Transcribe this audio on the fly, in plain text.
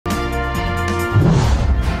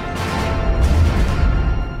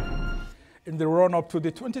the run-up to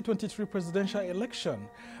the 2023 presidential election,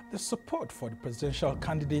 the support for the presidential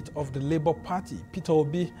candidate of the Labour Party, Peter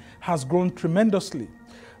Obi, has grown tremendously.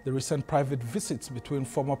 The recent private visits between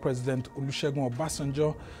former President Olusegun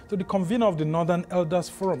Obasanjo to the convener of the Northern Elders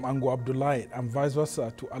Forum, Ango Abdullahi, and vice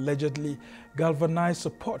versa to allegedly galvanize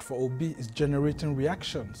support for Obi is generating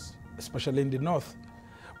reactions, especially in the north.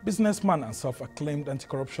 Businessman and self-acclaimed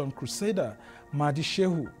anti-corruption crusader Mahdi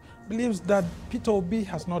Shehu believes that Peter Obi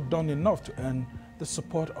has not done enough to earn the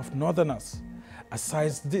support of Northerners.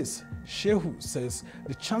 Aside this, Shehu says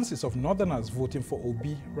the chances of Northerners voting for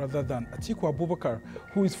Obi rather than Atiku Abubakar,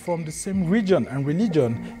 who is from the same region and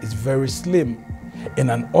religion, is very slim. In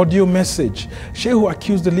an audio message, Shehu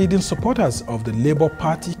accused the leading supporters of the Labour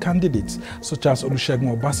Party candidates, such as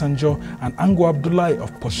Olusegun Obasanjo and Ango Abdullahi,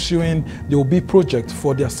 of pursuing the Obi project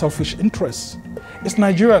for their selfish interests. Is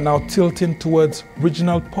Nigeria now tilting towards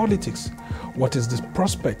regional politics? What is the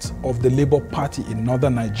prospect of the Labour Party in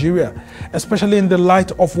northern Nigeria, especially in the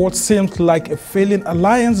light of what seems like a failing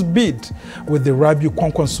alliance bid with the Rabiu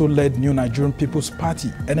Kwankwaso-led New Nigerian People's Party,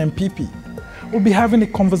 NNPP? We'll be having a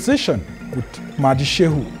conversation with Mahdi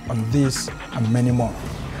Shehu on this and many more.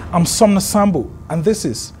 I'm Somna Sambu, and this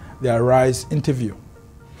is the Arise interview.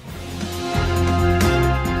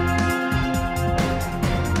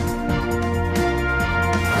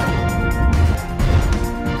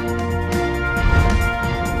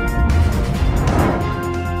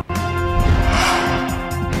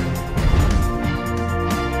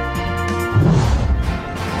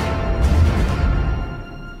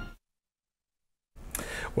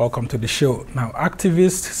 Welcome to the show. Now,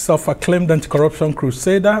 activist, self-acclaimed anti-corruption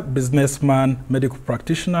crusader, businessman, medical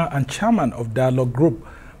practitioner, and chairman of Dialogue Group,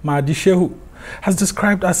 Mahdi Shehu, has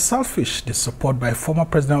described as selfish the support by former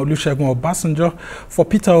President Olusegun Obasanjo for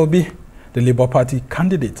Peter Obi, the Labour Party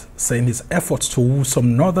candidate, saying his efforts to woo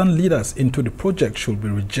some northern leaders into the project should be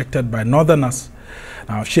rejected by northerners.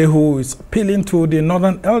 Now, Shehu is appealing to the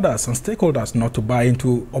northern elders and stakeholders not to buy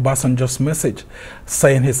into Obasanjo's message,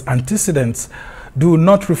 saying his antecedents do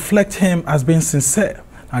not reflect him as being sincere.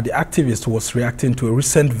 Now, the activist was reacting to a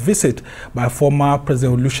recent visit by former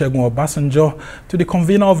President Olusegun Obasanjo to the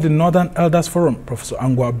convener of the Northern Elders Forum, Professor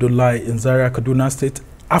Ango Abdullahi, in Zaria, Kaduna State,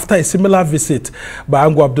 after a similar visit by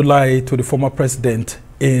Ango Abdullahi to the former president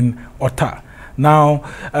in Ota. Now,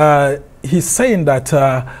 he's saying that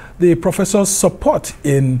the professor's support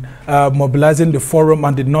in mobilizing the forum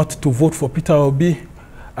and the North to vote for Peter Obi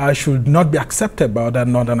should not be accepted by other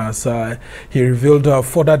Northerners. He revealed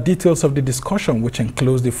further details of the discussion, which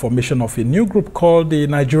includes the formation of a new group called the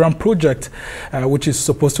Nigerian Project, which is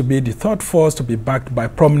supposed to be the third force to be backed by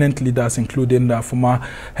prominent leaders, including the former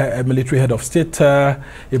military head of state,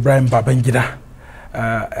 Ibrahim Babangida.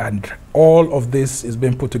 And all of this is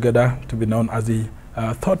being put together to be known as the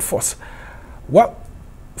third force. Well,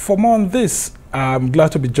 for more on this, I'm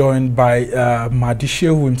glad to be joined by Mahdi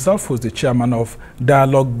Shehu himself, who's the chairman of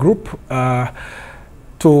Dialogue Group,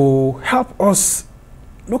 to help us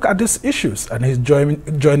look at these issues. And he's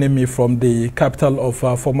joining me from the capital of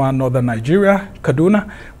former northern Nigeria, Kaduna,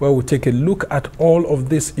 where we'll take a look at all of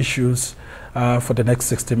these issues for the next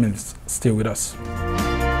 60 minutes. Stay with us.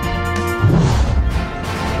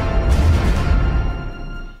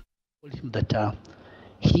 That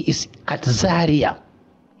he is at Zaria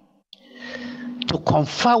to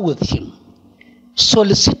confer with him,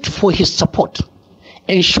 solicit for his support,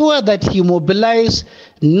 ensure that he mobilize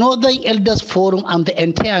Northern Elders Forum and the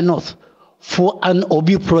entire North for an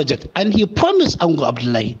Obi project. And he promised Ango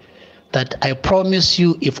Abdullahi that, I promise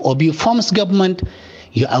you, if Obi forms government,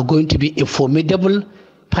 you are going to be a formidable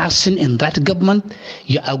person in that government.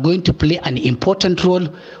 You are going to play an important role.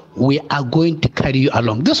 We are going to carry you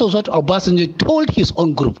along. This was what Obasanjo told his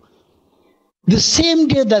own group the same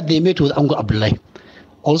day that they met with Ango Abdullahi.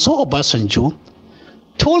 Also, Obasanjo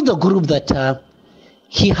told the group that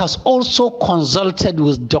he has also consulted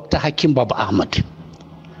with Dr. Hakim Baba Ahmed.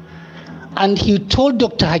 And he told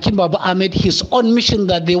Dr. Hakim Baba Ahmed his own mission,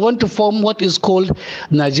 that they want to form what is called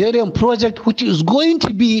Nigerian Project, which is going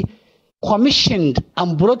to be commissioned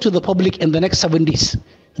and brought to the public in the next 7 days.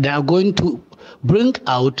 They are going to bring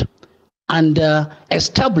out and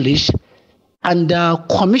establish and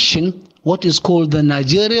commission what is called the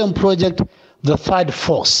Nigerian Project, the third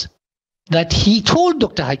force. That he told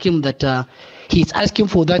Dr. Hakim that he's asking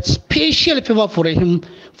for that special favor for him,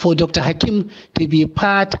 for Dr. Hakim to be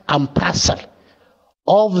part and parcel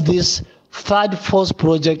of this third force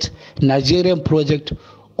project, Nigerian Project,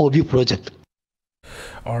 Obi project.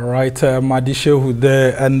 All right, Mahdi Shehu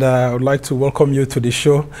there, and I would like to welcome you to the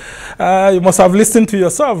show. You must have listened to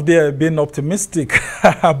yourself there, being optimistic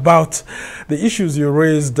about the issues you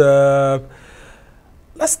raised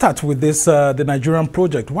let's start with this, the Nigerian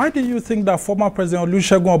project. Why do you think that former President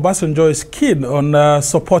Olusegun Obasanjo is keen on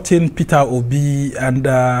supporting Peter Obi and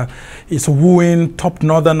is wooing top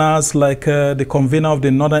northerners like the convener of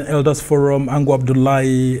the Northern Elders Forum, Ango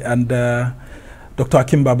Abdullahi, and Dr.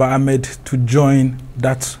 Akim Baba Ahmed to join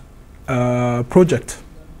that project?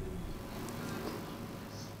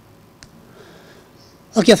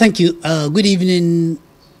 Okay, thank you. Good evening,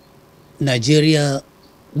 Nigeria.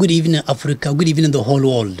 Good evening, Africa. Good evening, the whole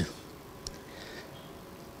world.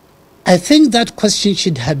 I think that question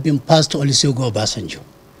should have been passed to Olusegun Obasanjo.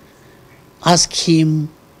 Ask him,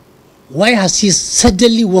 why has he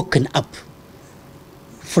suddenly woken up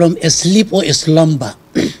from a sleep or a slumber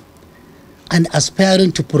and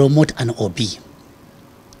aspiring to promote an Obi?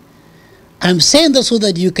 I'm saying that so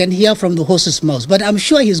that you can hear from the horse's mouth, but I'm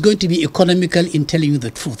sure he's going to be economical in telling you the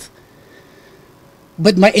truth.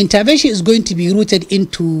 But my intervention is going to be rooted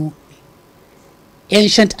into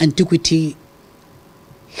ancient antiquity,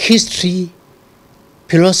 history,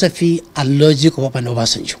 philosophy, and logic of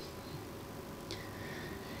Obasanjo.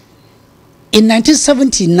 In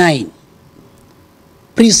 1979,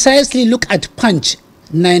 precisely look at Punch,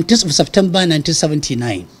 19th of September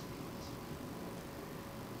 1979.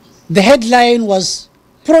 The headline was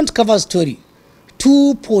front cover story,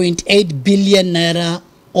 2.8 billion naira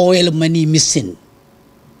oil money missing.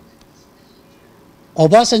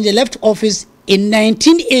 Obasanjo left office in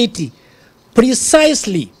 1980,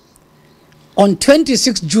 precisely on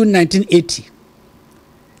 26 June 1980.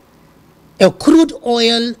 A crude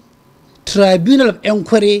oil tribunal of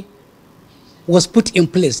inquiry was put in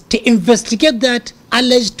place to investigate that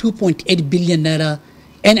alleged 2.8 billion naira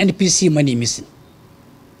NNPC money missing.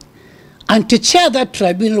 And to chair that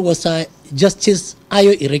tribunal was Justice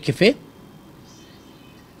Ayo Irekefe,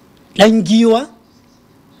 Langiwa,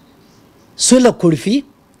 Sula Kurfi,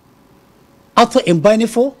 Arthur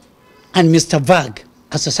Mbanifo, and Mr. Vag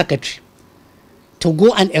as a secretary to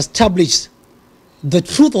go and establish the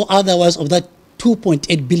truth or otherwise of that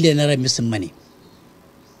 2.8 billion naira missing money.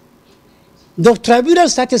 The tribunal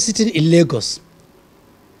started sitting in Lagos.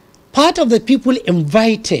 Part of the people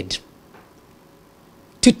invited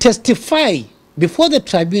to testify before the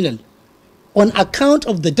tribunal on account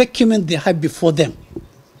of the document they had before them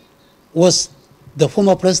was the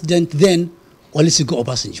former president, then Olusegun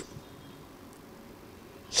Obasanjo.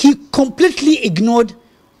 He completely ignored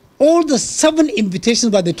all the 7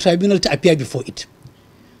 invitations by the tribunal to appear before it.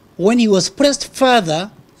 When he was pressed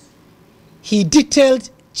further, he detailed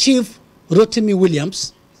Chief Rotimi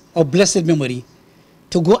Williams, of blessed memory,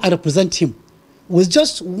 to go and represent him with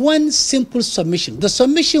just one simple submission. The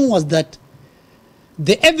submission was that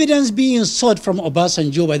the evidence being sought from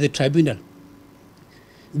Obasanjo by the tribunal,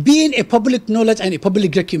 being a public knowledge and a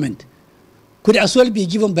public document, could as well be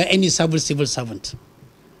given by any civil servant.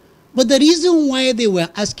 But the reason why they were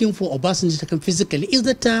asking for Obasanjo to come physically is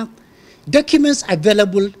that documents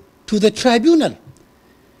available to the tribunal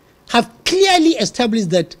have clearly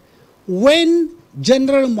established that when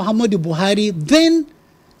General Muhammadu Buhari, then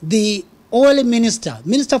the oil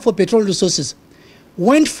minister for petroleum resources,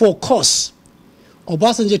 went for course,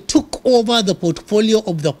 Obasanjo took over the portfolio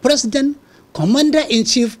of the president,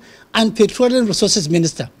 commander-in-chief, and petroleum resources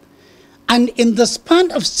minister. And in the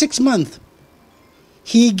span of 6 months,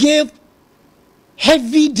 he gave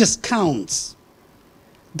heavy discounts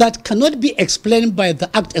that cannot be explained by the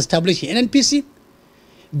act establishing NNPC,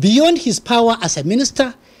 beyond his power as a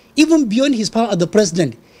minister, even beyond his power as the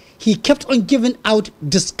president. He kept on giving out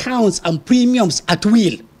discounts and premiums at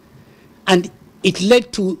will, and it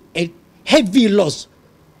led to a heavy loss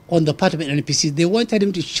on the part of NNPC. They wanted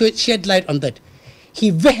him to shed light on that. He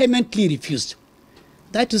vehemently refused.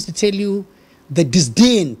 That is to tell you the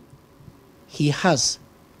disdain he has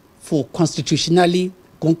for constitutionality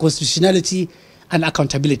and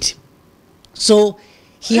accountability. So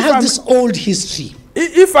he has this old history.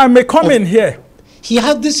 If I may come in here. He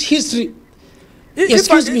has this history.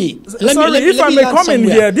 Excuse me. If I may come in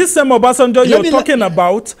here, this same Obasanjo you're talking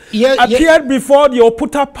about appeared before the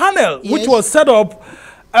Oputa panel, which was set up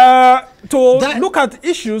to look at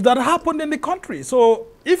issues that happened in the country. So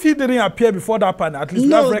if he didn't appear before that panel, at least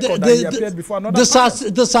we have record that he appeared before another panel.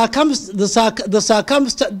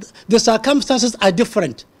 The circumstances are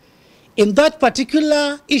different. In that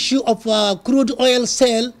particular issue of crude oil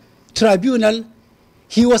sale tribunal,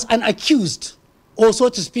 he was an accused, or so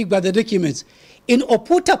to speak, by the documents. In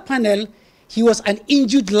Oputa panel, he was an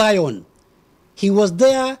injured lion. He was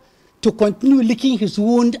there to continue licking his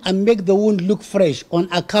wound and make the wound look fresh on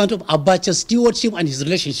account of Abacha's stewardship and his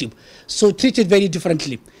relationship. So treated very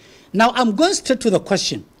differently. Now I'm going straight to the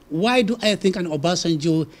question. Why do I think an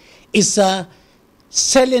Obasanjo is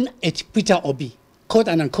selling at Peter Obi, quote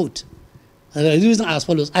and unquote. The reason as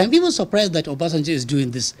follows. I'm even surprised that Obasanjo is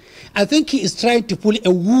doing this. I think he is trying to pull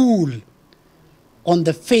a wool on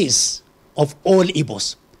the face of all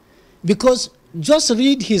Igbos. Because just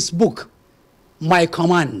read his book, My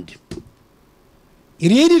Command.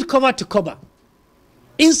 Read it cover to cover.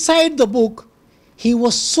 Inside the book, he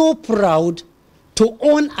was so proud to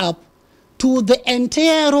own up to the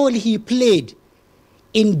entire role he played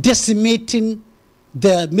in decimating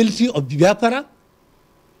the military of Biafra,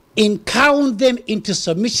 in cowing them into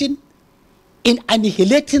submission, in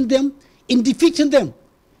annihilating them, in defeating them.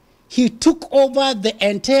 He took over the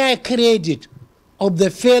entire credit of the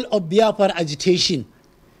fail of Biafra agitation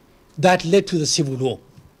that led to the civil war.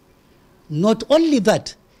 Not only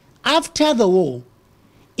that, after the war,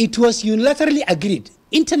 it was unilaterally agreed,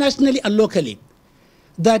 internationally and locally,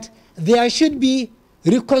 that there should be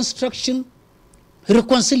reconstruction,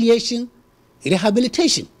 reconciliation,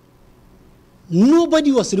 rehabilitation.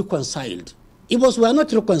 Nobody was reconciled. Igbos were not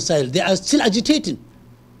reconciled. They are still agitating.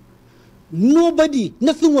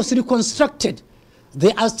 Nothing was reconstructed.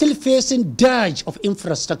 They are still facing dirge of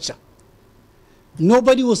infrastructure.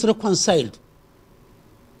 Nobody was reconciled.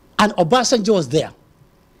 And Obasanjo was there.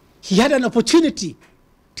 He had an opportunity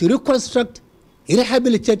to reconstruct,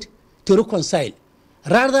 rehabilitate, to reconcile.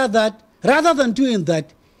 Rather than doing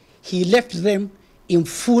that, he left them in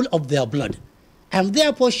full of their blood. I'm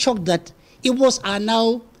therefore shocked that Igbos are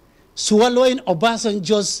now swallowing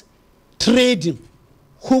Obasanjo's trading,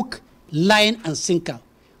 hook, line, and sinker.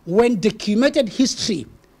 When documented history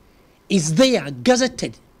is there,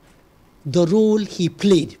 gazetted, the role he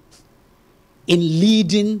played in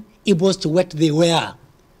leading Igbos to what they were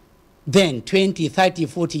then, 20, 30,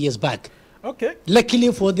 40 years back. Okay.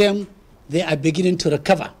 Luckily for them, they are beginning to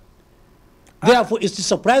recover. Therefore, it's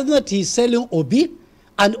surprising that he's selling Obi,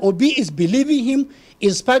 and Obi is believing him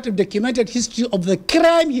in spite of documented history of the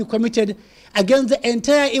crime he committed against the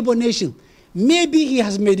entire Igbo nation. Maybe he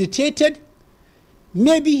has meditated,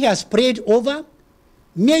 maybe he has prayed over,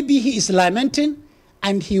 maybe he is lamenting,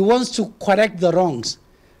 and he wants to correct the wrongs.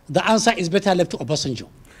 The answer is better left to Obasanjo.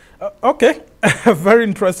 Okay, a very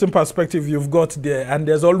interesting perspective you've got there, and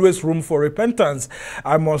there's always room for repentance,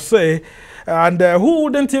 I must say. And who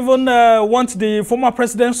wouldn't even want the former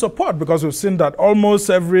president's support? Because we've seen that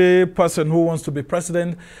almost every person who wants to be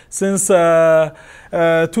president since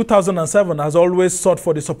 2007 has always sought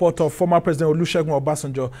for the support of former President Olusegun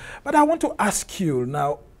Obasanjo. But I want to ask you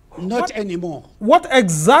now, Not anymore. What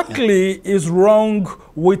exactly is wrong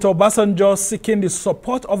with Obasanjo seeking the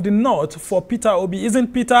support of the North for Peter Obi?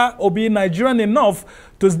 Isn't Peter Obi Nigerian enough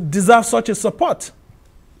to deserve such a support?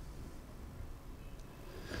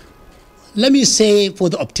 Let me say for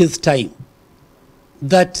the upteenth time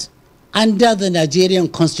that under the Nigerian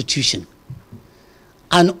Constitution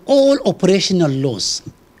and all operational laws,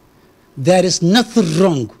 there is nothing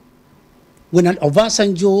wrong when an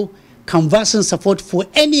Obasanjo canvassing support for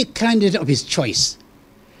any candidate of his choice.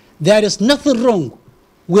 There is nothing wrong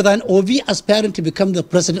with an Obi aspiring to become the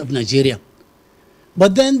president of Nigeria.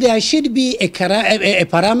 But then there should be a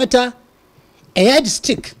parameter, a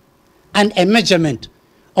yardstick, and a measurement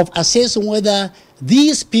of assessing whether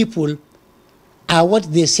these people are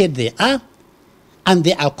what they said they are, and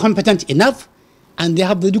they are competent enough, and they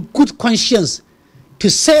have the good conscience to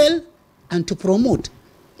sell and to promote.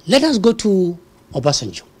 Let us go to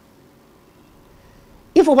Obasanjo.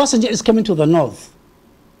 If Obasanjo is coming to the North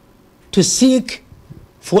to seek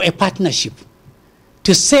for a partnership,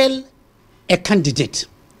 to sell a candidate,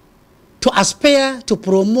 to aspire to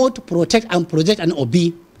promote, protect, and project an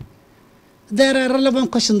Obi, there are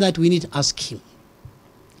relevant questions that we need to ask him.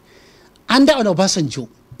 Under Obasanjo,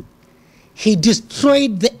 he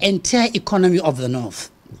destroyed the entire economy of the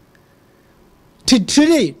North.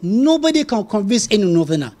 Today, nobody can convince any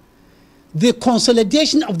Northerner. The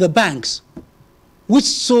consolidation of the banks, which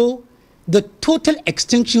saw the total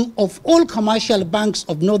extinction of all commercial banks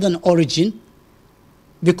of northern origin,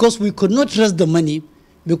 because we could not raise the money,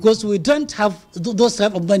 because we don't have those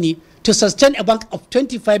type of money to sustain a bank of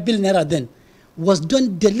 25 billion naira then, was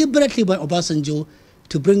done deliberately by Obasanjo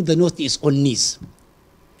to bring the North to its own knees.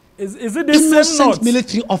 Is it the same North?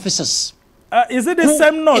 Military officers. Is it the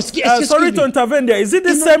same North? Sorry to intervene there. Is it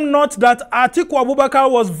the same North that Atiku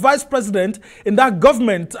Abubakar was vice president in that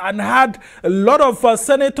government and had a lot of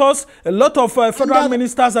senators, a lot of federal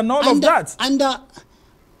ministers and all of that?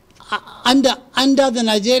 Under the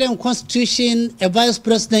Nigerian constitution, a vice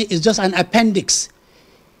president is just an appendix.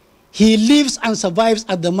 He lives and survives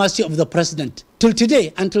at the mercy of the president. Till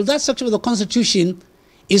today, until that section of the constitution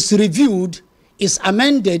is reviewed, is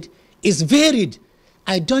amended, is varied,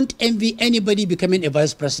 I don't envy anybody becoming a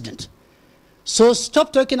vice president. So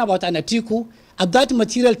stop talking about an Atiku. At that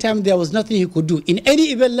material time, there was nothing he could do. In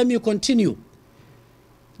any event, let me continue.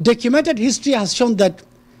 Documented history has shown that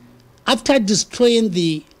after destroying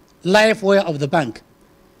the life wire of the Bank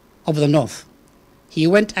of the North, he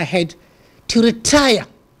went ahead to retire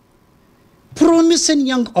promising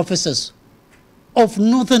young officers of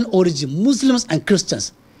northern origin, Muslims and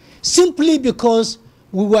Christians, simply because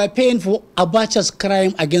we were paying for Abacha's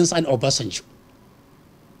crime against an Obasanjo.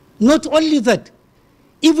 Not only that,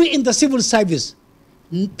 even in the civil service,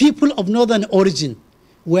 people of northern origin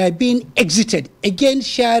were being exited, again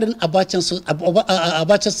sharing Abacha's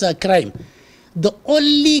crime. The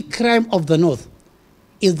only crime of the North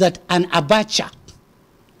is that an Abacha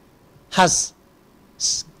has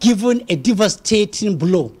given a devastating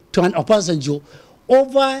blow to an Obasanjo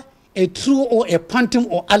over a true or a phantom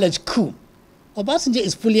or alleged coup. Obasanjo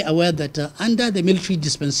is fully aware that under the military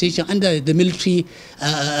dispensation, under the military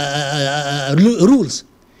rules,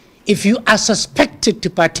 if you are suspected to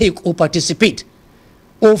partake or participate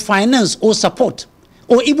or finance or support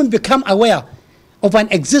or even become aware of an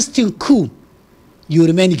existing coup, you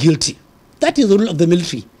remain guilty. That is the rule of the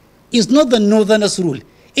military. It's not the Northerners' rule.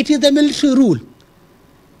 It is the military rule.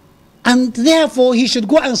 And therefore, he should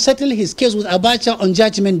go and settle his case with Abacha on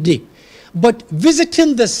Judgment Day. But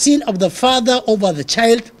visiting the sin of the father over the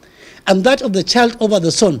child and that of the child over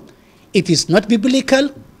the son, it is not biblical,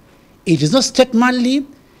 it is not statesmanly,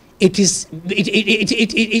 it is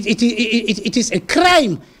a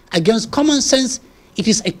crime against common sense, it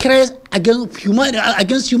is a crime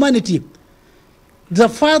against humanity. The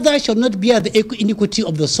father shall not bear the iniquity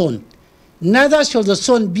of the son, neither shall the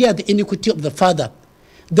son bear the iniquity of the father.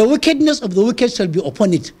 The wickedness of the wicked shall be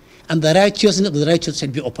upon it, and the righteousness of the righteous shall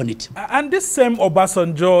be upon it. And this same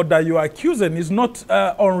Obasanjo that you are accusing is not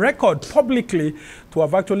on record publicly to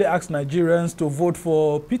have actually asked Nigerians to vote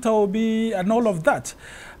for Peter Obi and all of that.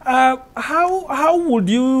 How would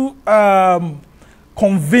you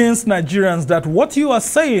convince Nigerians that what you are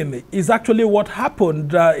saying is actually what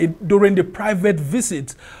happened during the private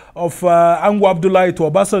visit of Ango Abdullahi to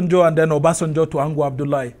Obasanjo and then Obasanjo to Ango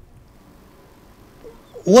Abdullahi?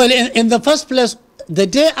 Well, in the first place, the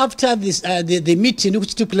day after this, the meeting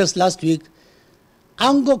which took place last week,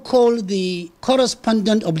 Ango called the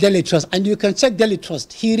correspondent of Daily Trust, and you can check Daily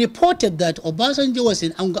Trust. He reported that Obasanjo was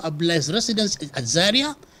in Ango Abdullahi's residence at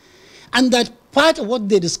Zaria, and that part of what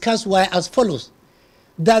they discussed were as follows: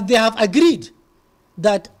 that they have agreed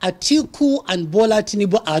that Atiku and Bola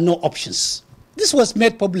Tinubu are no options. This was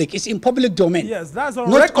made public. It's in public domain. Yes, that's on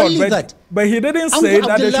record. But he didn't say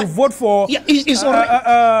that they should vote for Peter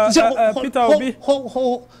Obi.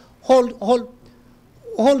 Hold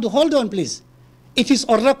on, please. It is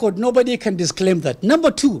on record. Nobody can disclaim that. Number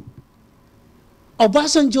two,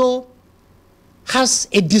 Obasanjo has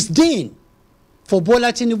a disdain for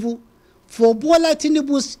Bola Tinubu, for Bola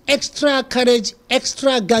Tinubu's extra courage,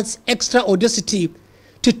 extra guts, extra audacity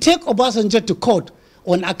to take Obasanjo to court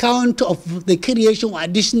on account of the creation of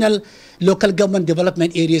additional local government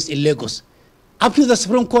development areas in Lagos. Up to the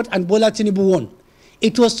Supreme Court and Bola Tinubu won.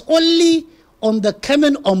 It was only on the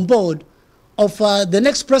coming on board of the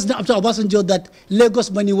next president after Obasanjo that Lagos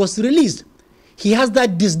money was released. He has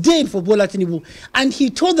that disdain for Bola Tinubu. And he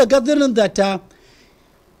told the gathering that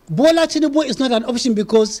Bola Tinubu is not an option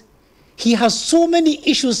because he has so many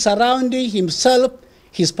issues surrounding himself,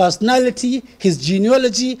 his personality, his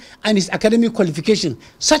genealogy, and his academic qualification,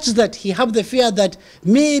 such that he have the fear that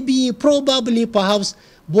maybe, probably, perhaps,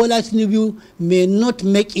 Bola Tinubu may not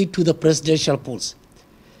make it to the presidential polls.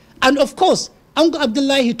 And of course, Ango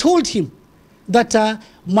Abdullahi told him that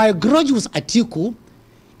my grudge with Atiku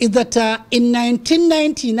is that in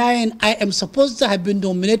 1999, I am supposed to have been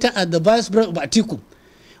nominated as the vice president of Atiku.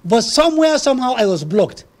 But somehow I was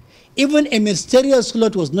blocked. Even a ministerial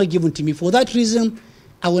slot was not given to me. For that reason,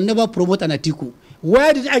 I will never promote an Atiku.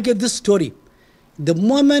 Where did I get this story? The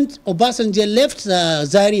moment Obasanjo left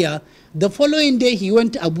Zaria, the following day he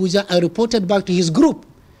went to Abuja and reported back to his group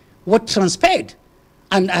what transpired.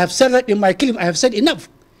 And I have said that in my clip, I have said enough.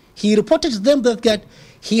 He reported to them that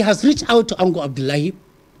he has reached out to Ango Abdullahi,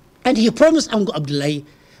 and he promised Ango Abdullahi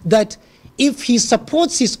that if he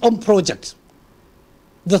supports his own project,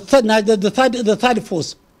 the third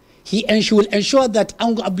force, he will ensure that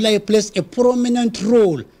Ango Abdullahi plays a prominent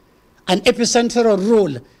role, an epicentral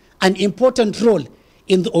role, an important role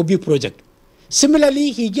in the Obi project.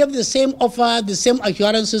 Similarly, he gave the same offer, the same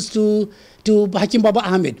assurances to Hakim Baba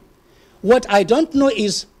Ahmed. What I don't know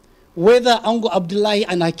is whether Ango Abdullahi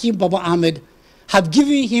and Hakim Baba Ahmed have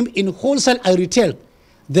given him in wholesale and retail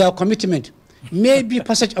their commitment. Maybe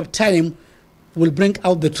passage of time will bring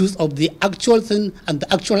out the truth of the actual thing and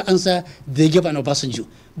the actual answer they give an Obasanjo.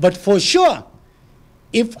 But for sure,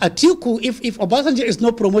 if Obasanjo is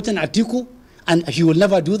not promoting Atiku, and he will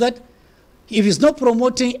never do that, if he's not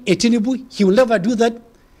promoting Tinubu, he will never do that.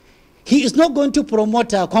 He is not going to promote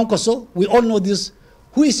Kwankwaso. We all know this.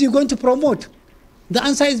 Who is he going to promote? The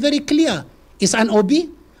answer is very clear. It's an Obi,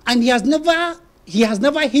 and he has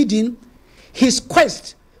never hidden his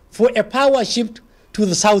quest for a power shift to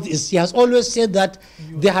the southeast. He has always said that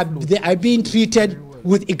they are being treated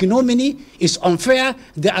with ignominy. It's unfair.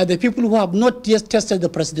 They are the people who have not yet tested the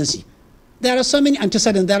presidency. There are so many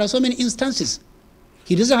antecedents. There are so many instances.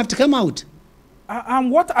 He doesn't have to come out.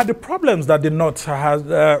 And what are the problems that the North has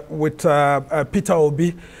with Peter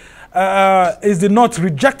Obi? Is the North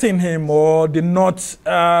rejecting him, or the North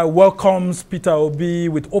welcomes Peter Obi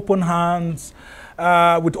with open hands,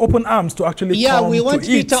 with open arms to actually come to eat?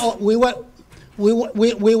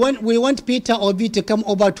 We want Peter Obi to come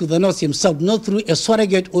over to the North himself, not through a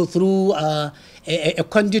surrogate or through a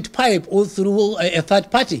conduit pipe or through a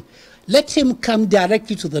third party. Let him come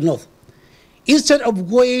directly to the North. Instead of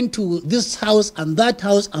going to this house and that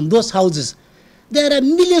house and those houses, there are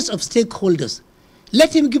millions of stakeholders.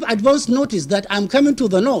 Let him give advance notice that I'm coming to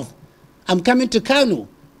the North, I'm coming to Kano,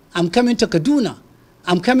 I'm coming to Kaduna,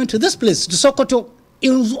 I'm coming to this place, to Sokoto,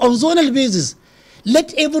 on zonal basis.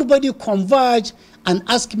 Let everybody converge and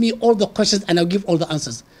ask me all the questions, and I'll give all the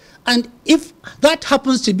answers. And if that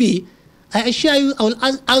happens to be, I assure you, I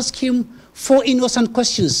will ask him 4 innocent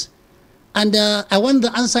questions. And I want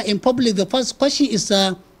the answer in public. The first question is,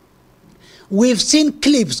 we've seen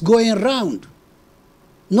clips going around,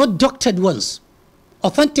 not doctored ones,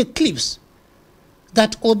 authentic clips,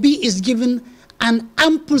 that Obi is given an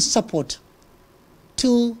ample support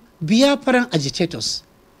to Biafran agitators.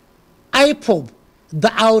 IPOB,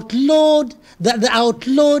 the outlawed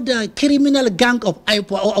criminal gang of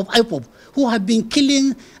IPOB, who have been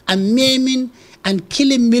killing and maiming and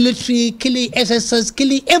killing military, killing SSS,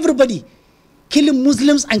 killing everybody, killing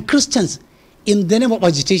Muslims and Christians in the name of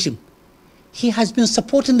agitation. He has been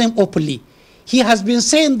supporting them openly. He has been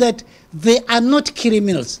saying that they are not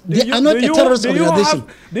criminals. They are not a terrorist organization.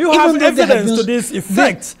 Do you have evidence to this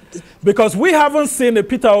effect? Because we haven't seen a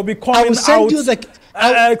Peter Obi coming out,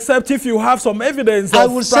 except if you have some evidence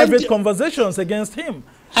of private conversations against him.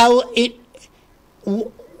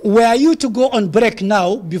 Were you to go on break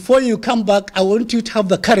now, before you come back, I want you to have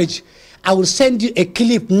the courage. I will send you a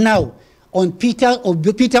clip now on Peter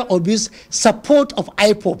Obi's support of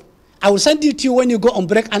IPOB. I will send it to you when you go on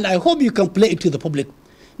break, and I hope you can play it to the public.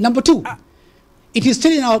 Number 2, it is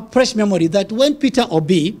still in our fresh memory that when Peter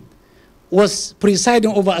Obi was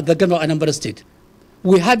presiding over at the government of Anambra State,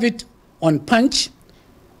 we have it on Punch,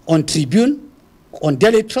 on Tribune, on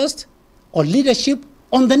Daily Trust, on Leadership,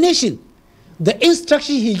 on The Nation. The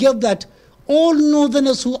instruction he gave that all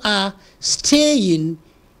northerners who are staying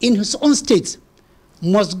in his own states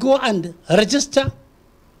must go and register,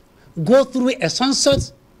 go through a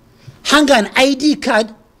census, hang an ID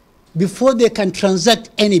card before they can transact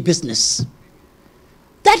any business.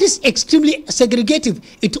 That is extremely segregative.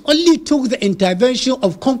 It only took the intervention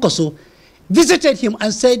of Kwankwaso, visited him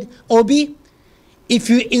and said, Obi, if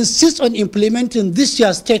you insist on implementing this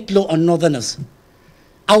year's state law on northerners,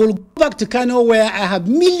 I will go back to Kano where I have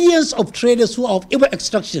millions of traders who are of Igbo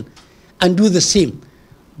extraction and do the same.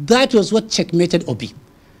 That was what checkmated Obi.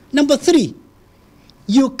 Number 3,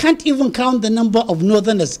 you can't even count the number of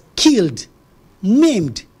northerners killed,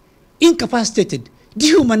 maimed, incapacitated,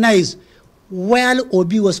 dehumanized while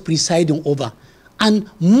Obi was presiding over. And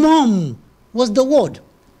mom was the word.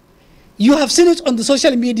 You have seen it on the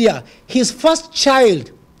social media. His first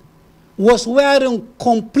child was wearing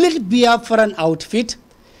complete Biafran outfit,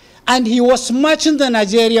 and he was marching the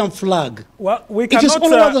Nigerian flag. Well, we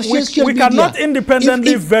cannot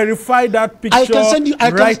independently verify that picture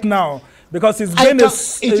right now, because it's been a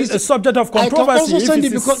subject of controversy if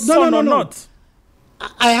it is son or not.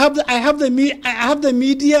 I have the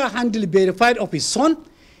media handle verified of his son.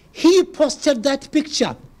 He posted that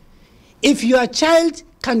picture. If your child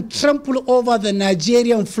can trample over the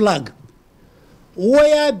Nigerian flag,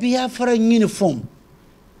 wear Biafran uniform,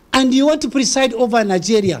 and you want to preside over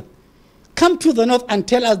Nigeria, come to the north and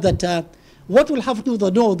tell us that what will happen to the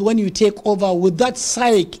north when you take over with that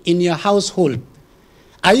psyche in your household.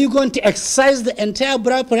 Are you going to excise the entire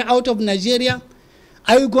bribery out of Nigeria?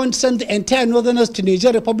 Are you going to send the entire northerners to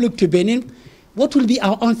Niger Republic, to Benin? What will be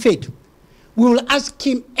our own fate? We will ask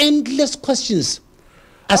him endless questions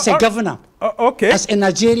as a governor, as a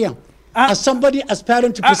Nigerian. as somebody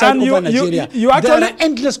aspiring to preside over Nigeria, there are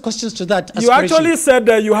endless questions to that aspiration. You actually said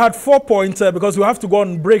you had 4 points because we have to go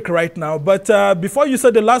on break right now. But before you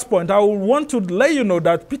said the last point, I want to let you know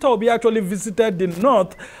that Peter Obi actually visited the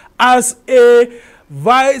North as a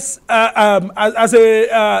as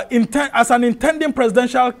an intending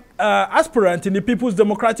presidential aspirant in the People's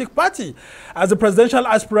Democratic Party. As a presidential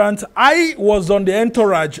aspirant, I was on the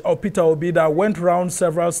entourage of Peter Obi that went around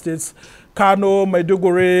several states, Kano,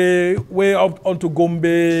 Maiduguri, way up onto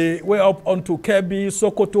Gombe, way up onto Kebbi,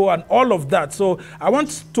 Sokoto, and all of that. So I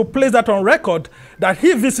want to place that on record that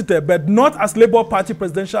he visited, but not as Labour Party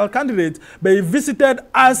presidential candidate, but he visited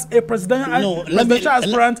as a presidential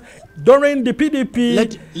aspirant during the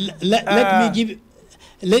PDP.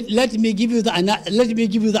 Let me give you the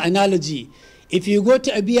analogy. If you go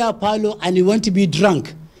to a beer parlor and you want to be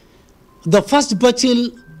drunk, the first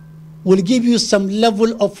bottle will give you some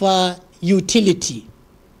level of utility.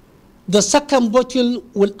 The second bottle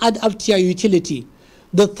will add up to your utility.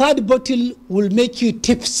 The third bottle will make you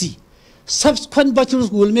tipsy. Subsequent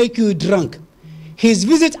bottles will make you drunk. His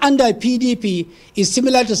visit under PDP is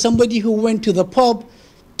similar to somebody who went to the pub,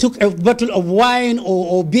 took a bottle of wine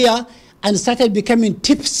or beer, and started becoming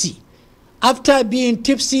tipsy. After being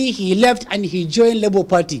tipsy, he left and he joined Labour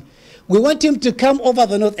Party. We want him to come over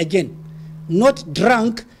the North again, not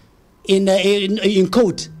drunk in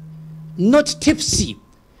court, not tipsy,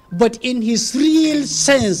 but in his real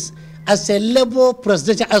sense as a Labour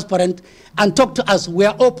presidential aspirant, and talk to us. We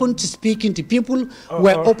are open to speaking to people.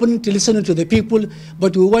 We are open to listening to the people,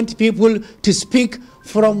 but we want people to speak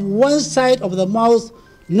from one side of the mouth,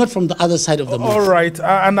 not from the other side of the mouth. All right.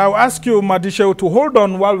 And I'll ask you, Mahdi Shehu, to hold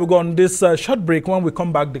on while we go on this short break. When we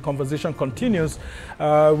come back, the conversation continues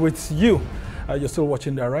with you. You're still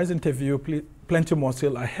watching the Arise interview. Plenty more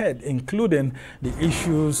still ahead, including the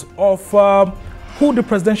issues of who the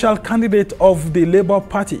presidential candidate of the Labour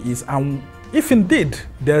Party is, and if indeed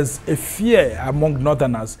there's a fear among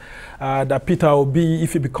Northerners that Peter Obi,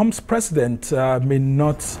 if he becomes president, may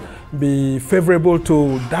not be favorable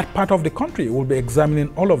to that part of the country. We'll be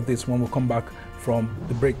examining all of this when we come back from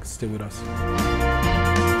the break. Stay with us.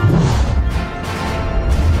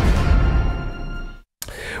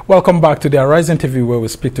 Welcome back to the Arise interview, where we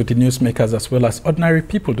speak to the newsmakers as well as ordinary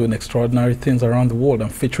people doing extraordinary things around the world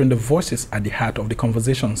and featuring the voices at the heart of the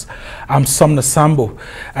conversations. I'm Sumner Sambo,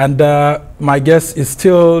 and my guest is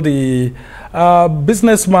still the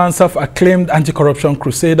businessman, self-acclaimed anti-corruption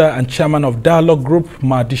crusader and chairman of Dialogue Group,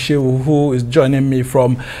 Mahdi Shehu, who is joining me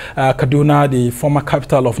from Kaduna, the former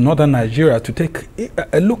capital of northern Nigeria, to take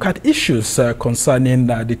a look at issues concerning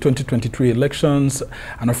the 2023 elections,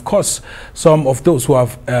 and of course some of those who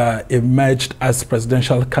have emerged as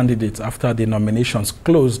presidential candidates after the nominations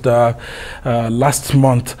closed last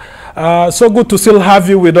month. So good to still have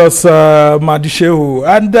you with us, Mahdi Shehu.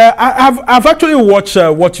 And I've actually watched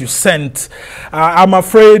what you sent. I'm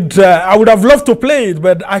afraid I would have loved to play it,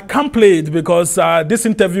 but I can't play it because this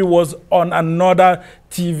interview was on another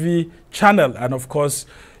TV channel. And of course,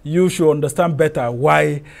 you should understand better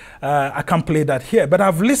why I can't play that here. But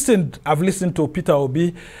I've listened to Peter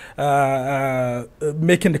Obi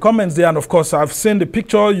making the comments there, and of course I've seen the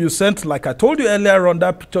picture you sent. Like I told you earlier on,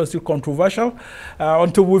 that picture is still controversial.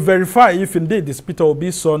 Until we verify if indeed it's Peter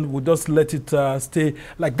Obi's son, we'll just let it stay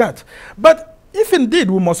like that. But if indeed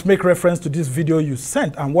we must make reference to this video you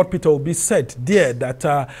sent and what Peter Obi said there, that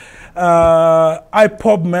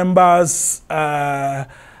IPOB members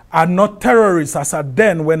are not terrorists as at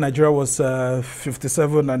then when Nigeria was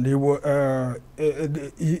 57, and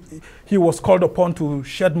he was called upon to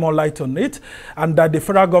shed more light on it, and that the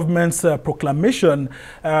federal government's proclamation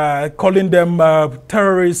calling them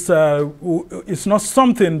terrorists is not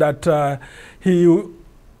something that he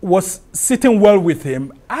was sitting well with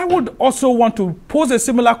him. I would also want to pose a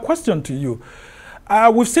similar question to you.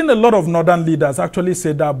 We've seen a lot of northern leaders actually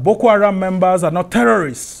say that Boko Haram members are not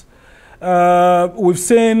terrorists. We've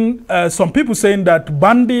seen some people saying that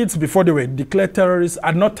bandits, before they were declared terrorists,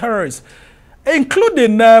 are not terrorists,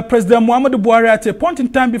 including President Muhammadu Buhari at a point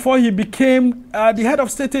in time before he became the head of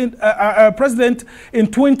state president in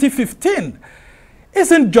 2015.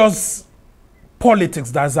 Isn't just politics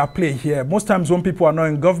that's at play here. Most times when people are not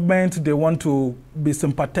in government, they want to be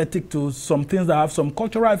sympathetic to some things that have some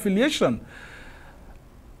cultural affiliation.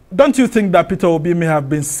 Don't you think that Peter Obi may have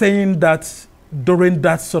been saying that during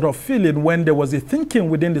that sort of feeling, when there was a thinking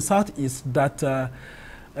within the Southeast that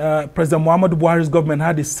President Muhammadu Buhari's government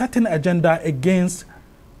had a certain agenda against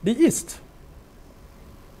the East?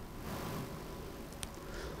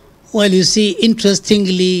 Well, you see,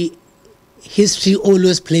 interestingly, history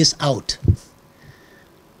always plays out.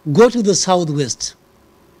 Go to the Southwest.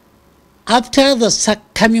 After the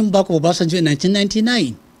coming back of Obasanjo in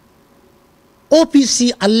 1999,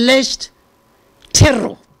 OPC alleged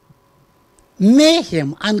terror,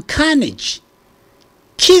 mayhem, and carnage,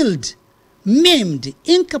 killed, maimed,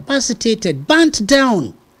 incapacitated, burnt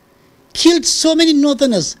down, killed so many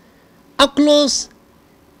northerners, Aklos,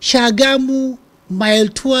 Shagamu, Mile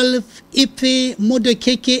 12, Ipe,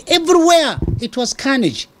 Modokeke, everywhere it was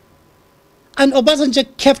carnage. And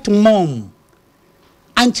Obasanjo kept mum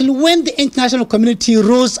until when the international community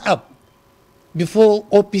rose up before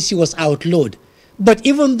OPC was outlawed. But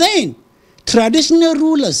even then, traditional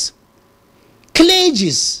rulers,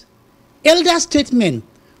 clergies, elder statesmen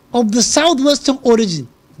of the southwestern origin,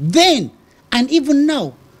 then and even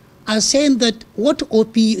now, are saying that what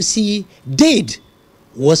OPC did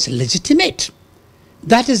was legitimate.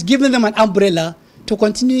 That is giving them an umbrella to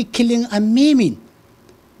continue killing and maiming.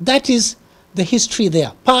 That is the history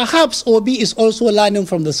there. Perhaps Obi is also learning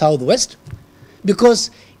from the southwest,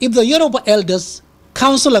 because if the Yoruba elders,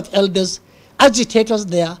 council of elders, agitators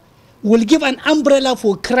there will give an umbrella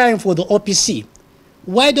for crime for the OPC,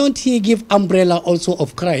 why don't he give umbrella also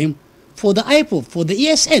of crime for the IPOB, for the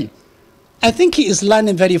ESN? I think he is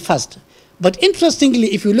learning very fast. But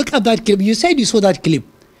interestingly, if you look at that clip, you said you saw that clip.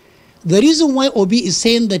 The reason why Obi is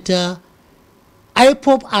saying that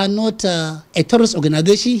IPOB are not a terrorist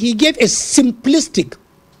organization, he gave a simplistic,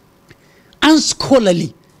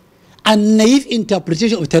 unscholarly, and naive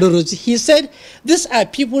interpretation of terrorism. He said, these are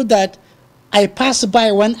people that I pass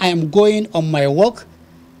by when I am going on my walk.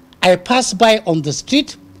 I pass by on the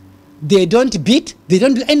street. They don't beat. They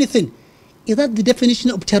don't do anything. Is that the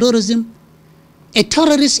definition of terrorism? A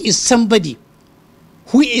terrorist is somebody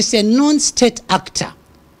who is a non-state actor,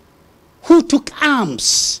 who took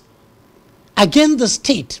arms against the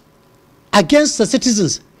state, against the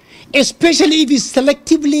citizens, especially if he's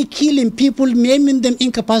selectively killing people, maiming them,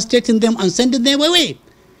 incapacitating them, and sending them away.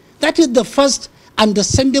 That is the first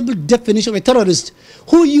understandable definition of a terrorist,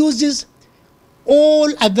 who uses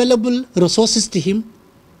all available resources to him,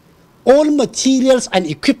 all materials and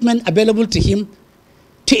equipment available to him,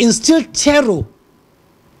 to instill terror,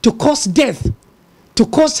 to cause death, to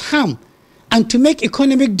cause harm, and to make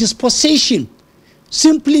economic dispossession,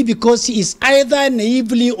 simply because he is either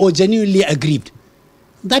naively or genuinely aggrieved.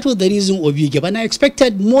 That was the reason Obi gave, and I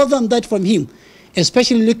expected more than that from him,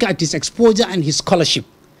 especially looking at his exposure and his scholarship.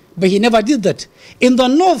 But he never did that. In the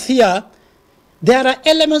north here, there are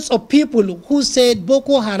elements of people who said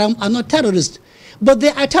Boko Haram are not terrorists, but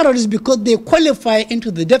they are terrorists because they qualify into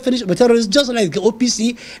the definition of a terrorist, just like the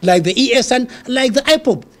OPC, like the ESN, like the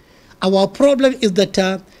IPOB. Our problem is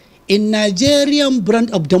that in Nigerian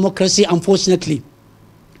brand of democracy, unfortunately,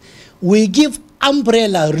 we give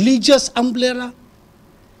umbrella, religious umbrella,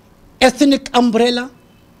 ethnic umbrella,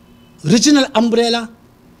 regional umbrella,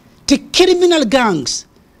 to criminal gangs,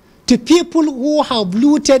 to people who have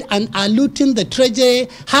looted and are looting the treasury,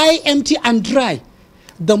 high, empty, and dry.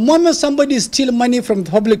 The moment somebody steals money from the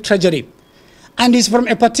public treasury and is from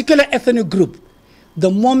a particular ethnic group, the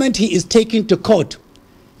moment he is taken to court,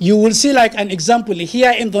 you will see, like an example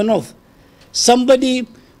here in the north, somebody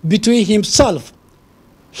between himself,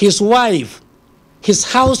 his wife, his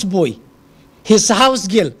houseboy, his house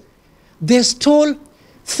girl, they stole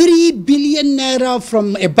 3 billion naira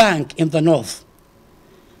from a bank in the north.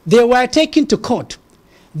 They were taken to court.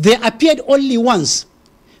 They appeared only once.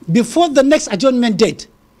 Before the next adjournment date,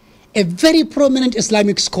 a very prominent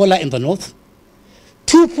Islamic scholar in the north,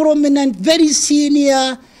 2 prominent, very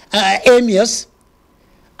senior emirs,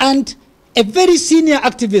 and a very senior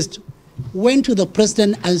activist went to the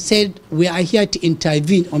president and said, we are here to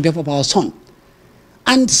intervene on behalf of our son.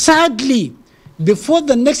 And sadly, before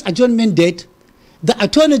the next adjournment date, the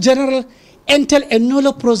Attorney General entered a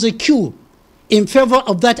nolle prosequi in favor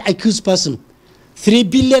of that accused person. 3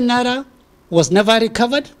 billion naira was never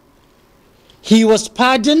recovered. He was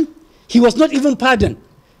pardoned. He was not even pardoned.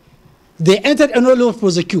 They entered a nolle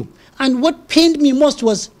prosequi. And what pained me most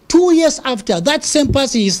was 2 years after, that same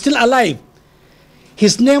person is still alive.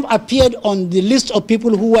 His name appeared on the list of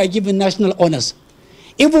people who were given national honors.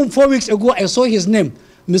 Even 4 weeks ago, I saw his name,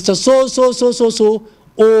 Mr. So,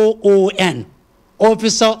 OON,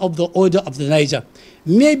 Officer of the Order of the Niger.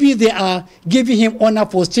 Maybe they are giving him honor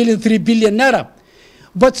for stealing 3 billion naira.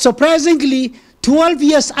 But surprisingly, 12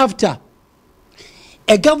 years after,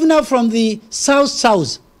 a governor from the South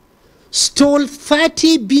stole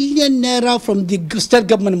 30 billion naira from the state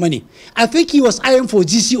government money. I think he was eyeing for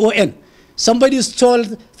GCON. Somebody stole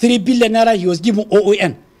 3 billion naira, he was given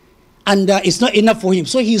OON. And it's not enough for him.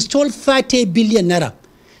 So he stole 30 billion naira.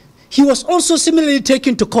 He was also similarly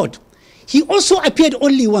taken to court. He also appeared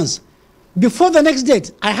only once. Before the next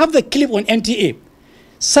date, I have the clip on NTA.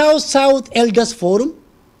 South-South Elders Forum,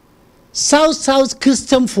 South-South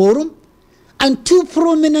Christian Forum, and two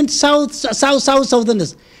prominent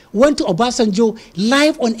Southerners went to Obasanjo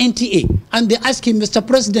live on NTA, and they asked him, Mr.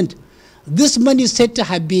 President, this money is said to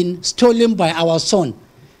have been stolen by our son.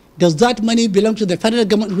 Does that money belong to the federal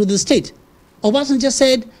government or to the state? Obasanjo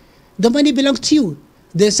said, the money belongs to you.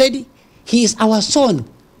 They said, he is our son.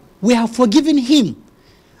 We have forgiven him.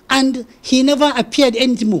 And he never appeared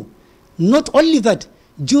anymore. Not only that,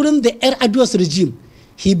 during the Air-Adua's regime,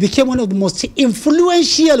 he became one of the most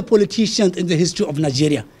influential politicians in the history of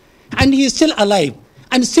Nigeria. And he is still alive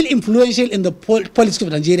and still influential in the politics of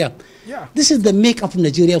Nigeria. Yeah. This is the makeup of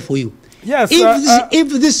Nigeria for you. Yes. If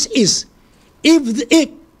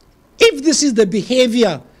this is the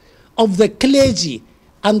behavior of the clergy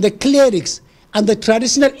and the clerics and the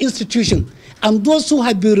traditional institution and those who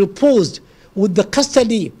have been reposed with the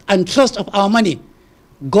custody and trust of our money,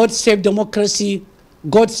 God save democracy,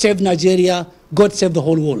 God save Nigeria, God save the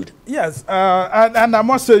whole world. Yes, and I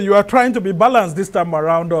must say you are trying to be balanced this time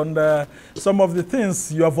around on some of the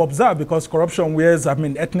things you have observed, because corruption wears,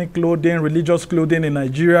 ethnic clothing, religious clothing in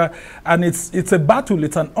Nigeria, and it's a battle,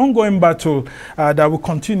 it's an ongoing battle that we'll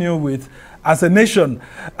continue with as a nation.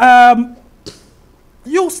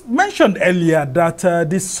 You mentioned earlier that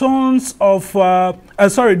the sins of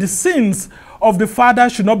the father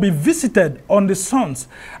should not be visited on the sons.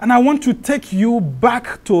 And I want to take you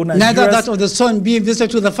back to Nigeria. Neither that of the son being visited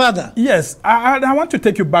to the father. Yes, I want to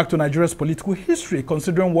take you back to Nigeria's political history,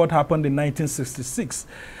 considering what happened in 1966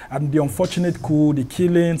 and the unfortunate coup, the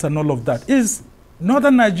killings and all of that. Is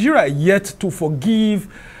Northern Nigeria yet to forgive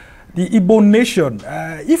the Igbo nation?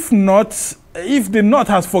 If the North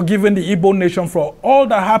has forgiven the Igbo nation for all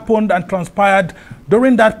that happened and transpired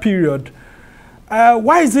during that period,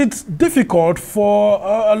 why is it difficult for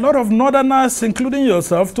a lot of Northerners, including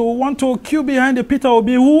yourself, to want to queue behind the Peter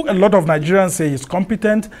Obi, who a lot of Nigerians say is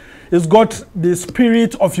competent, he's got the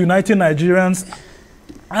spirit of uniting Nigerians,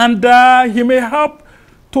 and he may help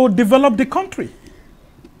to develop the country?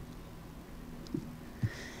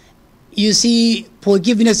 You see,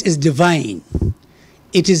 forgiveness is divine.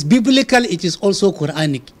 It is biblical, it is also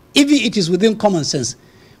Quranic. Even it is within common sense.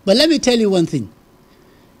 But let me tell you one thing.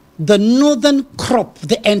 The northern crop,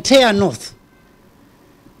 the entire north,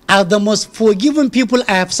 are the most forgiving people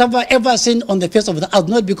I have ever seen on the face of the earth.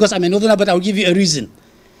 Not because I'm a northerner, but I'll give you a reason.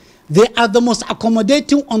 They are the most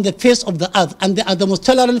accommodating on the face of the earth, and they are the most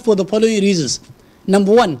tolerant for the following reasons.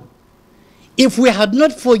 Number one, if we had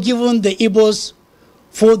not forgiven the Igbos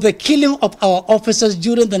for the killing of our officers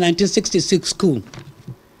during the 1966 coup,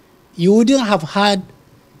 you wouldn't have had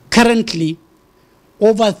currently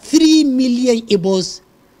over 3 million Igbos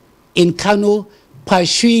in Kano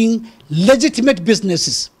pursuing legitimate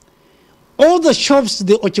businesses. All the shops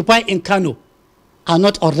they occupy in Kano are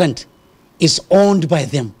not on rent, it's owned by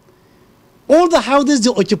them. All the houses they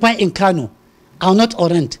occupy in Kano are not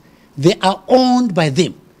on rent, they are owned by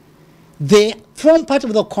them. They form part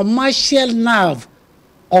of the commercial nerve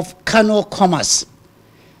of Kano commerce.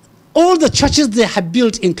 All the churches they have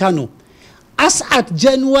built in Kano, as at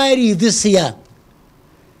January this year,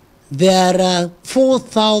 there are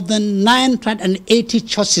 4,980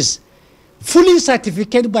 churches fully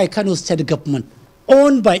certificated by Kano state government,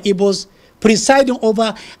 owned by Igbos, presiding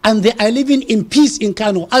over, and they are living in peace in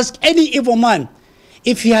Kano. Ask any Igbo man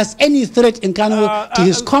if he has any threat in Kano to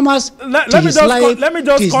his commerce, to his life, let me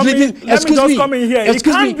just come in here. It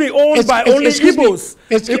can't be owned by only Igbos.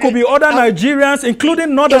 It could be other Nigerians,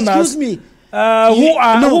 including Northerners, who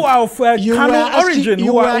are of Kano origin,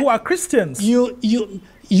 who are Christians.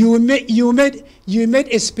 You made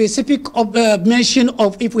a specific mention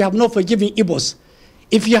of if we have not forgiven Igbos.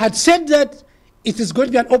 If you had said that, it is going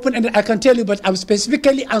to be an open-ended, I can tell you, but I'm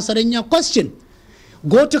specifically answering your question.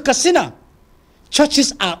 Go to Katsina.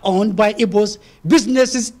 Churches are owned by Igbos.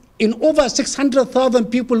 Businesses in over 600,000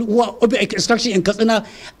 people who are Obi extraction in Katsina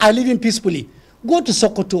are living peacefully. Go to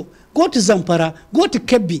Sokoto, go to Zamfara, go to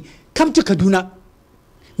Kebbi, come to Kaduna.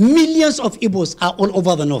 Millions of Igbos are all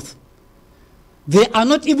over the north. They are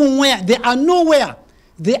not even where, they are nowhere.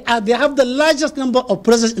 They have the largest number of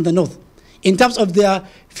presence in the north in terms of their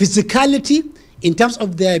physicality, in terms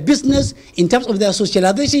of their business, in terms of their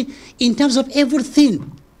socialization, in terms of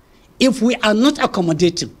everything. If we are not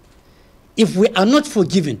accommodating, if we are not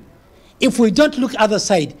forgiving, if we don't look other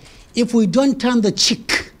side, if we don't turn the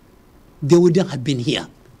cheek, they wouldn't have been here.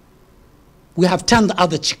 We have turned the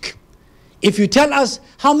other cheek. If you tell us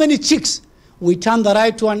how many cheeks, we turned the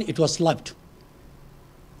right one, it was slapped.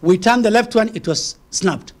 We turned the left one, it was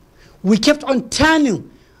snapped. We kept on turning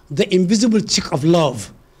the invisible cheek of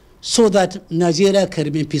love so that Nigeria can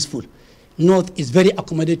remain peaceful. North is very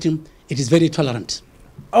accommodating, it is very tolerant.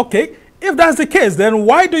 Okay, if that's the case, then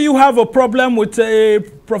why do you have a problem with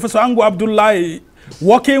Professor Ango Abdullahi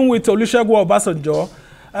working with Olusegun Obasanjo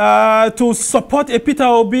to support a Peter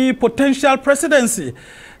Obi potential presidency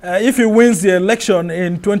if he wins the election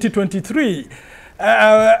in 2023?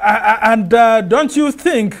 Don't you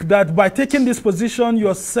think that by taking this position,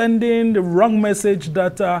 you're sending the wrong message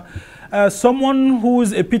that someone who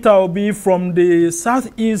is a Peter Obi from the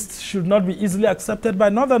southeast should not be easily accepted by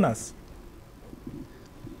northerners?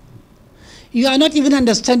 You are not even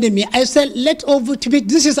understanding me. I said,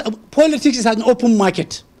 politics is an open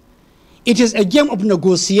market. It is a game of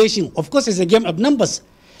negotiation. Of course, it's a game of numbers.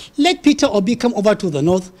 Let Peter Obi come over to the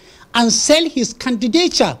north and sell his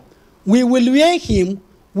candidature. We will weigh him,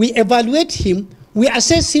 we evaluate him, we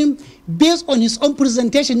assess him based on his own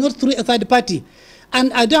presentation, not through a third party.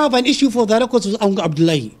 And I don't have an issue for the records with Ango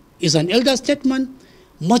Abdullahi. He's an elder statesman,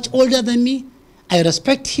 much older than me. I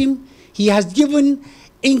respect him. He has given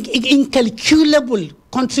incalculable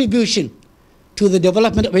contribution to the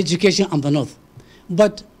development of education on the north.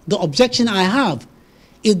 But the objection I have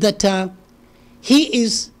is that he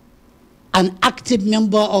is an active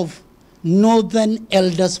member of Northern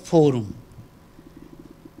Elders Forum,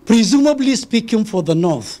 presumably speaking for the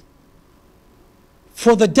north,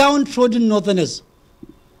 for the downtrodden northerners,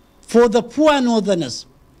 for the poor northerners,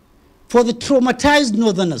 for the traumatized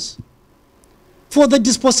northerners, for the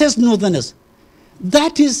dispossessed northerners.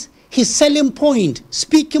 That is his selling point,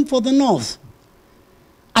 speaking for the north.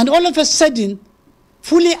 And all of a sudden,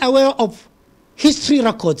 fully aware of history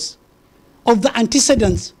records, of the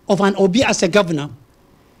antecedents of an Obi as a governor,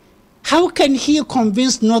 how can he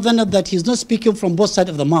convince northerners that he's not speaking from both sides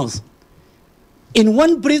of the mouth? In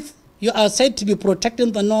one breath, you are said to be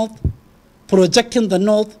protecting the north, projecting the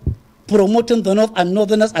north, promoting the north and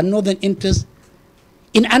northerners and northern interests.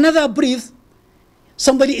 In another breath,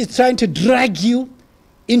 somebody is trying to drag you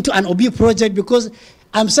into an Obi project, because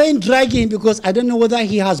I'm saying dragging because I don't know whether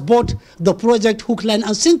he has bought the project hook, line,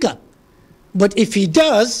 and sinker. But if he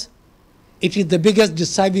does, it is the biggest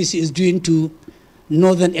disservice he is doing to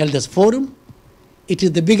Northern Elders Forum. It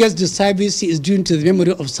is the biggest disservice he is doing to the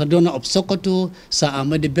memory of Sardona of Sokoto, Sir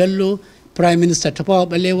Ahmad Bello, Prime Minister Tafawa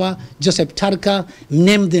Balewa, Joseph Tarka,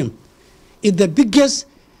 name them. It's the biggest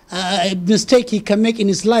mistake he can make in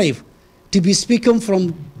his life, to be speaking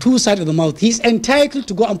from two sides of the mouth. He's entitled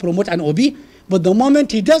to go and promote an Obi, but the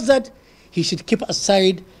moment he does that, he should keep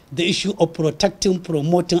aside the issue of protecting,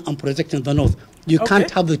 promoting, and protecting the north. You can't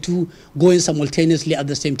have the two going simultaneously at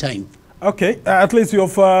the same time. Okay, at least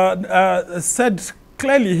you've said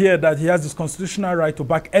clearly here that he has this constitutional right to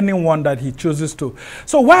back anyone that he chooses to.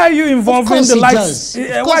 So why are you involving the likes?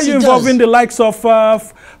 Why are you involving the likes of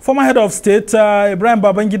former head of state Ibrahim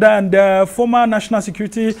Babangida and former national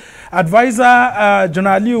security advisor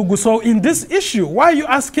General Aliyu Gusau in this issue? Why are you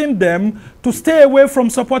asking them to stay away from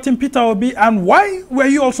supporting Peter Obi, and why were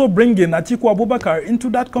you also bringing Atiku Abubakar into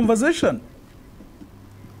that conversation?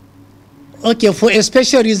 Okay, for a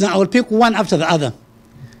special reason, I will pick one after the other.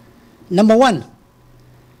 Number one,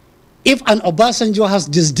 if an Obasanjo has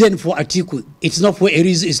disdain for Atiku, it's not for a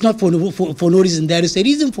reason, it's not for no reason. There is a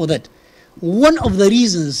reason for that. One of the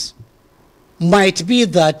reasons might be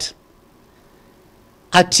that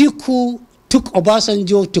Atiku took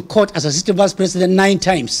Obasanjo to court as assistant vice president 9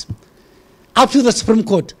 times, up to the Supreme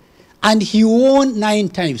Court, and he won 9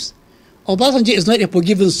 times. Obasanjo is not a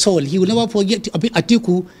forgiving soul. He will never forget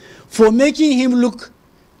Atiku for making him look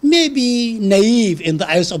maybe naive in the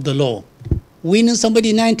eyes of the law. Winning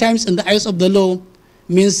somebody 9 times in the eyes of the law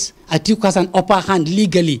means Atiku has an upper hand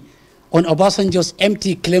legally on Obasanjo's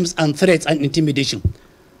empty claims and threats and intimidation.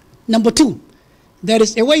 Number 2, there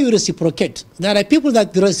is a way you reciprocate. There are people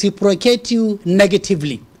that reciprocate you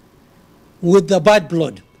negatively with the bad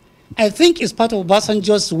blood. I think it's part of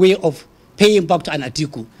Obasanjo's way of paying back to an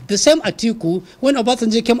Atiku. The same Atiku, when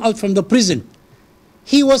Obasanjo came out from the prison,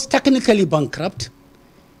 he was technically bankrupt.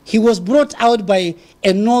 He was brought out by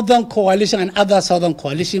a northern coalition and other southern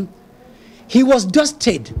coalition. He was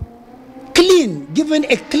dusted, clean, given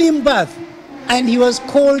a clean bath, and he was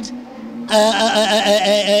called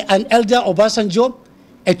an elder Obasanjo,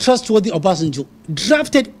 a trustworthy Obasanjo,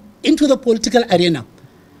 drafted into the political arena,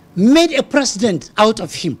 made a president out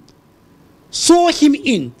of him, saw him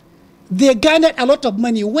in. They garnered a lot of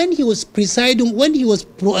money. When he was presiding, when he was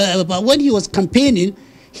campaigning,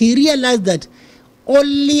 he realized that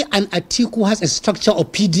only an Atiku has a structure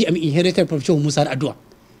of PDM inherited from Shehu Musa Adua.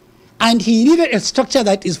 And he needed a structure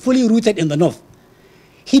that is fully rooted in the north.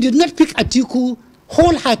 He did not pick Atiku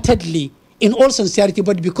wholeheartedly in all sincerity,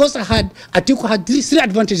 but because Atiku had three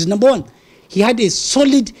advantages. Number one, he had a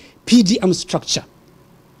solid PDM structure.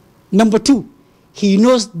 Number two, he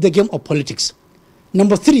knows the game of politics.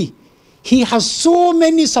 Number three, he has so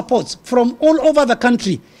many supports from all over the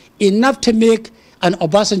country, enough to make an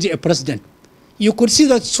Obasanjo a president. You could see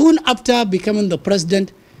that soon after becoming the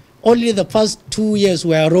president, only the first 2 years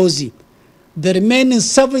were rosy. The remaining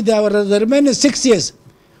 6 years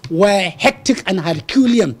were hectic and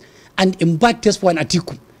Herculean and in bad taste for an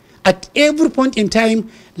Atiku. At every point in time,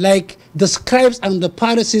 like the scribes and the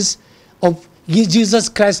Pharisees of Jesus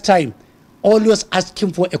Christ's time, always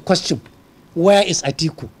asking for a question. Where is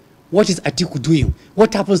Atiku? What is Atiku doing?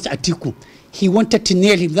 What happens to Atiku? He wanted to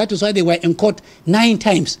nail him. That is why they were in court 9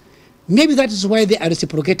 times. Maybe that is why they are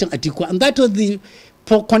reciprocating Atiku. And that was the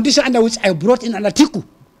condition under which I brought in an Atiku.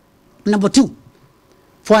 Number 2,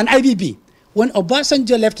 for an IBB, when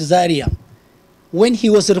Obasanjo left Zaria, when he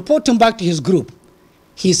was reporting back to his group,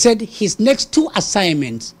 he said his next 2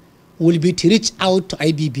 assignments will be to reach out to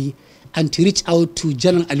IBB and to reach out to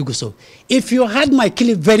General Aluguso. If you had my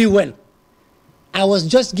clip very well, I was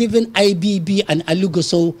just giving IBB and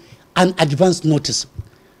Aluguso an advance notice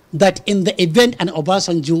that in the event an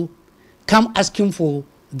Obasanjo come asking for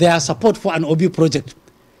their support for an Obi project,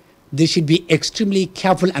 they should be extremely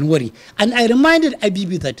careful and wary. And I reminded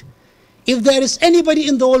IBB that if there is anybody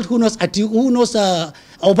in the world who knows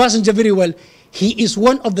Obasanjo very well, he is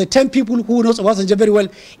one of the 10 people who knows Obasanjo very well,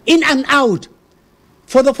 in and out,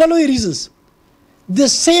 for the following reasons. The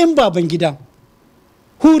same Babangida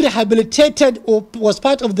who rehabilitated or was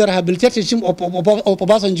part of the rehabilitation of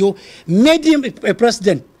Obasanjo made him a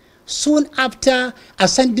president. Soon after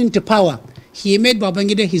ascending to power, he made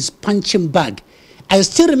Babangida his punching bag. I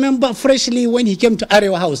still remember freshly when he came to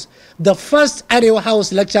Arewa House, the first Arewa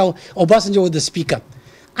House lecture, Obasanjo was the speaker.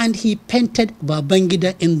 And he painted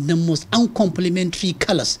Babangida in the most uncomplimentary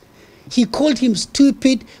colors. He called him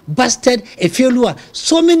stupid, bastard, a failure,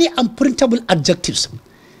 so many unprintable adjectives.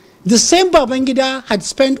 The same Babangida had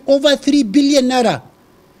spent over 3 billion naira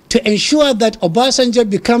to ensure that Obasanjo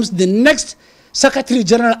becomes the next Secretary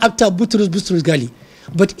General after Butrus Gali.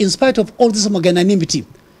 But in spite of all this magnanimity,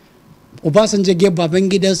 Obasanjo gave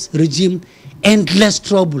Babangida's regime endless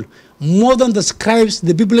trouble, more than the scribes,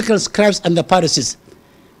 the biblical scribes and the Pharisees.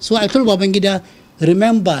 So I told Babangida,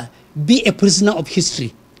 remember, be a prisoner of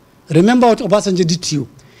history. Remember what Obasanjo did to you.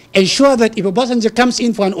 Ensure that if Obasanjo comes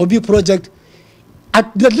in for an Obi project,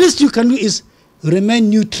 at the least you can do is remain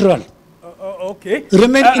neutral. Okay.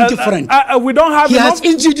 Remain indifferent. We don't have He has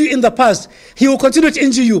injured you in the past. He will continue to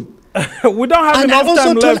injure you. We don't have enough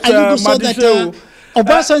time left, Mahdi Shehu.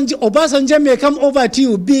 Obasanjo may come over to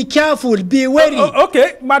you. Be careful, be wary.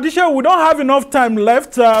 Okay, Mahdi Shehu, we don't have enough time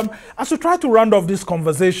left. As we try to round off this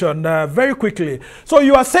conversation very quickly. So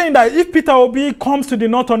you are saying that if Peter Obi comes to the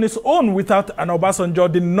North on his own without an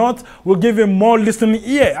Obasanjo, the North will give him more listening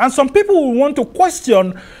ear. And some people will want to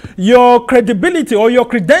question your credibility or your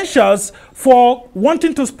credentials for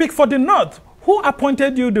wanting to speak for the North. Who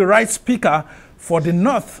appointed you the right speaker for the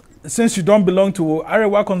North? Since you don't belong to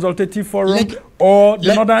Arewa Consultative Forum or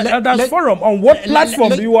the Northern Elders Forum, on what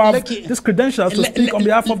platform do you have these credentials to speak on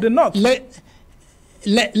behalf of the North?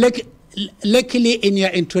 Luckily, in your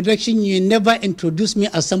introduction, you never introduced me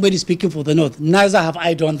as somebody speaking for the North. Neither have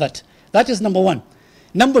I done that. That is number 1.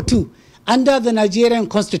 Number 2, under the Nigerian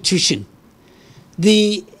Constitution,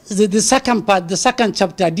 the second part, the second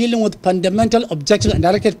chapter dealing with fundamental objectives and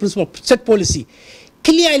directed principles of state policy,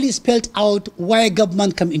 clearly spelled out why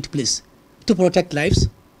government come into place to protect lives,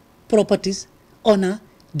 properties, honor,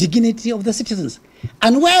 dignity of the citizens.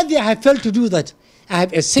 And where they have failed to do that, I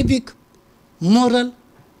have a civic, moral,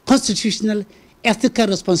 constitutional, ethical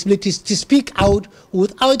responsibility to speak out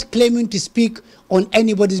without claiming to speak on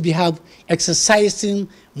anybody's behalf, exercising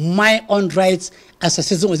my own rights as a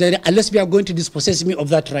citizen of Nigeria, unless we are going to dispossess me of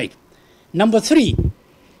that right. Number 3,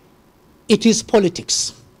 it is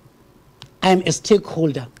politics. I am a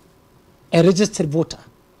stakeholder, a registered voter.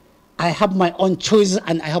 I have my own choices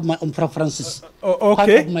and I have my own preferences. Okay. Part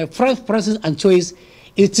of my preferences and choice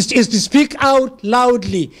is to speak out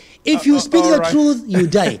loudly. If you speak the truth, you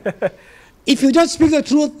die. If you don't speak the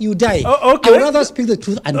truth, you die. Okay. I would rather speak the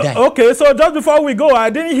truth and die. Okay, so just before we go, I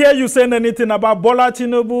didn't hear you saying anything about Bola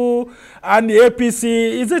Tinubu and the APC.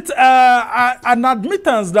 Is it an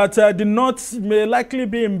admittance that the North may likely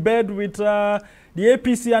be in bed with the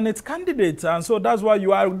APC and its candidates, and so that's why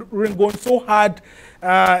you are going so hard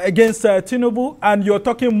against Tinubu, and you're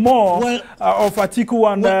talking more of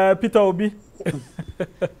Atiku and Peter Obi?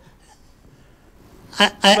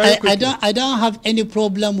 I don't have any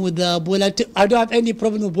problem with Bola. I don't have any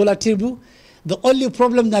problem with Bola Tinubu. The only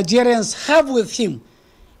problem Nigerians have with him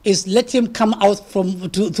is let him come out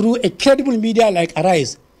through a credible media like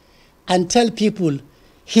Arise and tell people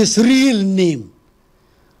his real name,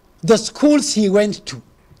 the schools he went to,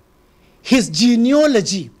 his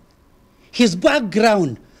genealogy, his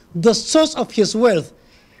background, the source of his wealth,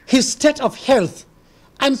 his state of health,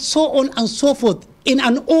 and so on and so forth, in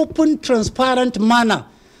an open, transparent manner,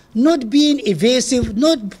 not being evasive,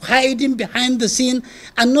 not hiding behind the scene,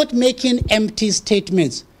 and not making empty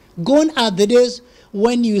statements. Gone are the days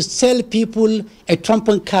when you sell people a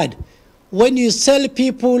trumpet card, when you sell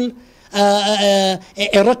people a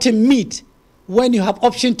rotten meat, when you have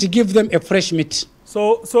option to give them a fresh meat.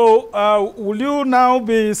 So will you now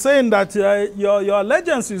be saying that your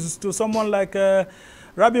allegiance is to someone like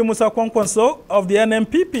Rabi Musa Kwankwaso of the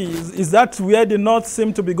NMPP? Is that where the North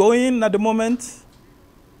seem to be going at the moment?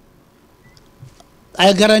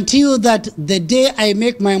 I guarantee you that the day I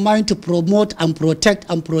make my mind to promote and protect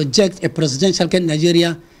and project a presidential candidate in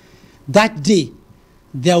Nigeria, that day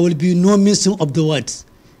there will be no missing of the words.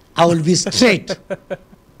 I will be straight,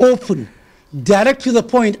 open, direct to the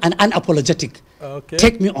point, and unapologetic. Okay.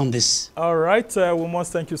 Take me on this. All right. We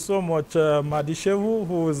must thank you so much, Mahdi Shehu,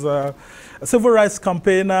 who is a civil rights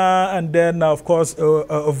campaigner, and then, of course,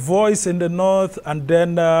 a voice in the North, and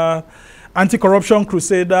then anti-corruption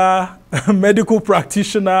crusader, medical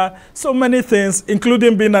practitioner, so many things,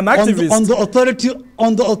 including being an activist.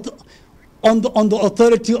 On the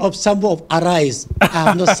authority of some of Arise, I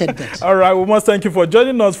have not said that. All right, we must thank you for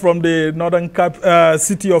joining us from the northern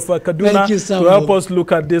city of Kaduna. Thank you, to help us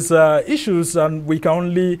look at these issues, and we can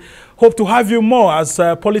only hope to have you more as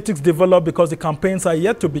politics develop, because the campaigns are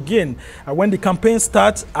yet to begin. And when the campaign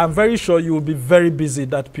starts, I'm very sure you will be very busy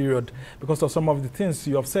that period because of some of the things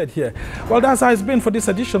you have said here. Well, that's how it's been for this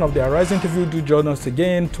edition of the Arise interview. Do join us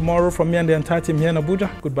again tomorrow from me and the entire team here in Abuja.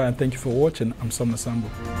 Goodbye and thank you for watching. I'm Sam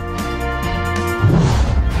Nasambo.